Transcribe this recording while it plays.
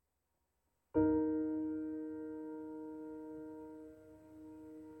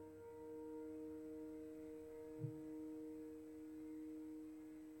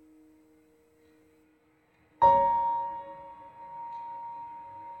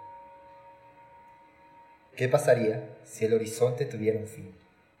¿Qué pasaría si el horizonte tuviera un fin?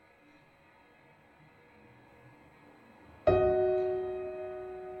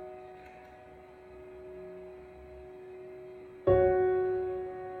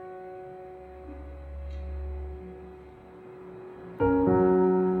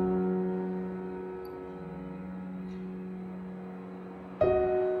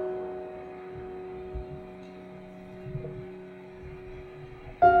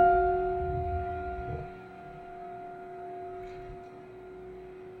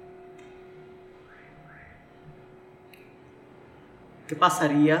 ¿Qué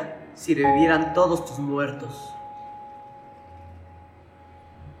pasaría si revivieran todos tus muertos?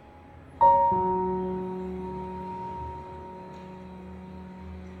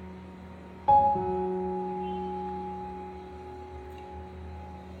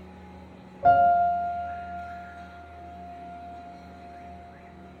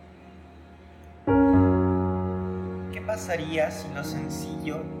 ¿Qué pasaría si lo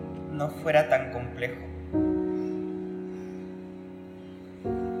sencillo no fuera tan complejo?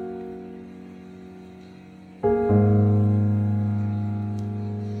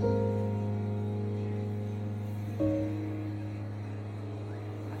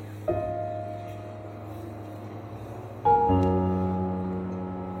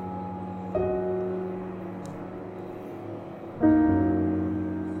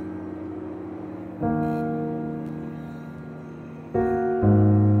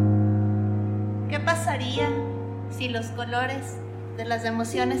 ¿Qué pasaría si los colores de las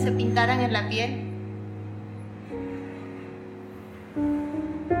emociones se pintaran en la piel?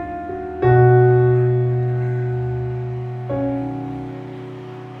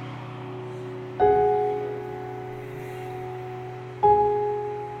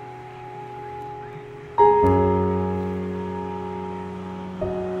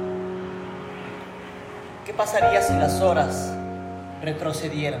 ¿Qué pasaría si las horas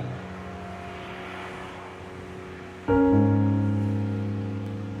retrocedieran?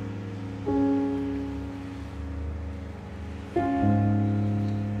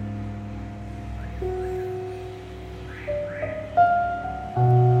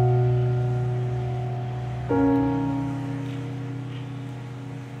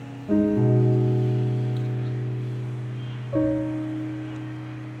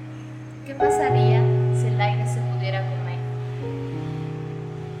 ¿Qué pasaría si el aire se pudiera comer?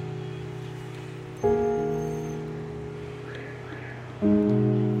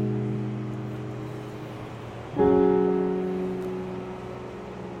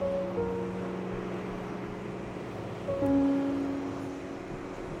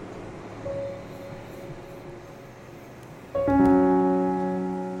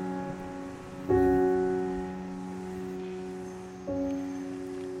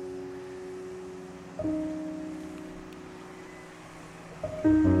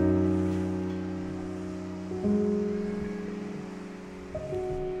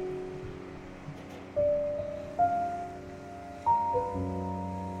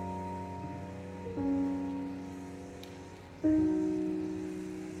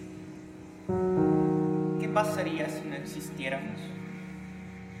 ¿Qué pasaría si no existiéramos?